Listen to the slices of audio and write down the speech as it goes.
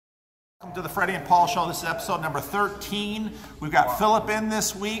Welcome to the Freddie and Paul Show. This is episode number 13. We've got Philip in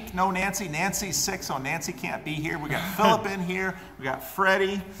this week. No Nancy. Nancy's sick, so Nancy can't be here. We got Philip in here. We got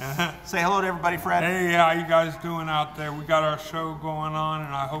Freddie. Say hello to everybody, Fred. Hey, how you guys doing out there? We got our show going on,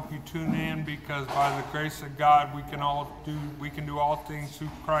 and I hope you tune in because by the grace of God, we can do all things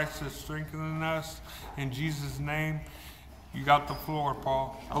through Christ that strengthens us. In Jesus' name, you got the floor,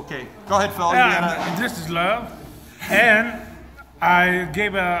 Paul. Okay, go ahead, Phil. This is Love, and I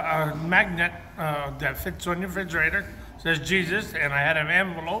gave a magnet that fits on your refrigerator, says Jesus, and I had an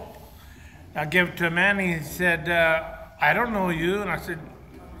envelope. I gave it to a man, he said, I don't know you, and I said,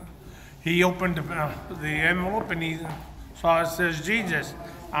 he opened the envelope and he saw it says Jesus.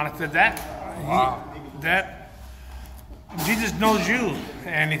 And I said, that Jesus knows you.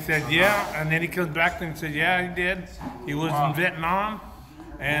 And he said, yeah, and then he comes back and said, yeah, he did. He was in Vietnam,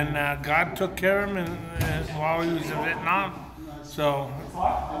 and God took care of him while he was in Vietnam. So,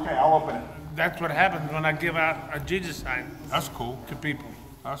 okay, I'll open it. That's what happens when I give out a Jesus sign. That's cool. To people.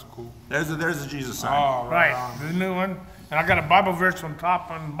 That's cool. There's a Jesus sign. Oh, right. The new one. And I got a Bible verse on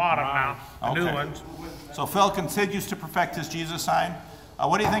top and bottom now. The new ones. So Phil continues to perfect his Jesus sign.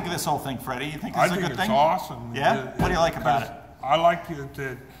 What do you think of this whole thing, Freddie? You think this is a good thing? I think it's awesome. Yeah? What do you like about it? I like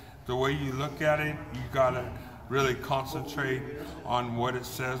the way you look at it. You got to really concentrate on what it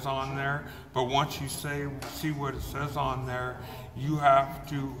says on there. But once you see what it says on there, you have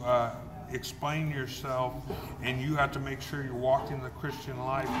to explain yourself, and you have to make sure you're walking the Christian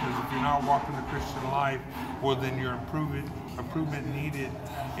life, because if you're not walking the Christian life, well then your improvement needed,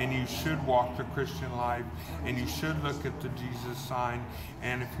 and you should walk the Christian life, and you should look at the Jesus sign,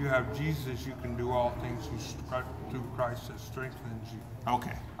 and if you have Jesus, you can do all things through Christ that strengthens you.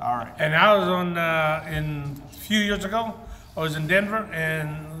 Okay, all right. And I was on, a few years ago, I was in Denver,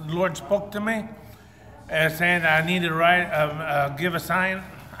 and the Lord spoke to me, saying I needed to give a sign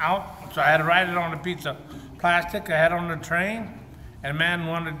out. So I had to write it on a piece of plastic I had on the train, and a man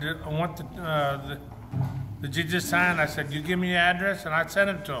wanted the Jesus sign. I said, "You give me your address," and I sent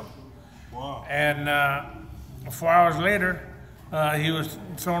it to him. Wow. And 4 hours later, he was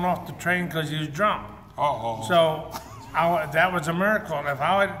thrown off the train because he was drunk. Uh-oh. So that was a miracle. If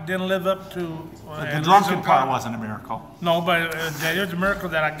I didn't live up to the drunken part wasn't a miracle. No, but it was a miracle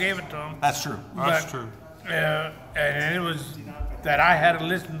that I gave it to him. That's true. That's true. And it was that I had to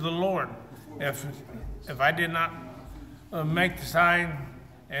listen to the Lord. If I did not make the sign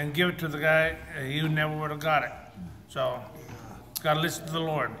and give it to the guy, he never would have got it. So, got to listen to the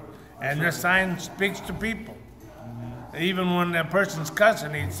Lord. And this sign speaks to people. Even when that person's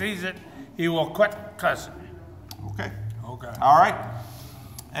cussing, he sees it, he will quit cussing. Okay. Okay. All right.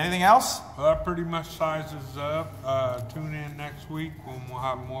 Anything else? Well, that pretty much sizes up. Tune in next week when we'll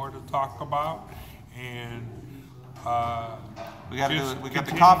have more to talk about. And we got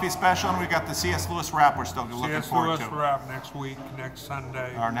the coffee special, and we got the C.S. Lewis rap we're still looking forward to. C.S. Lewis rap next week, next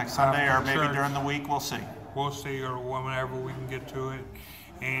Sunday. Or next Sunday, or maybe during the week, we'll see. We'll see, or whenever we can get to it.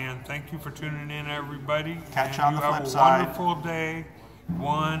 And thank you for tuning in, everybody. Catch you on the flip side. Have a wonderful day.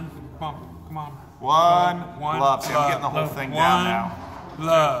 Come on. One love. See, I'm getting the whole thing down now.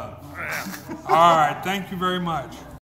 Love. All right, thank you very much.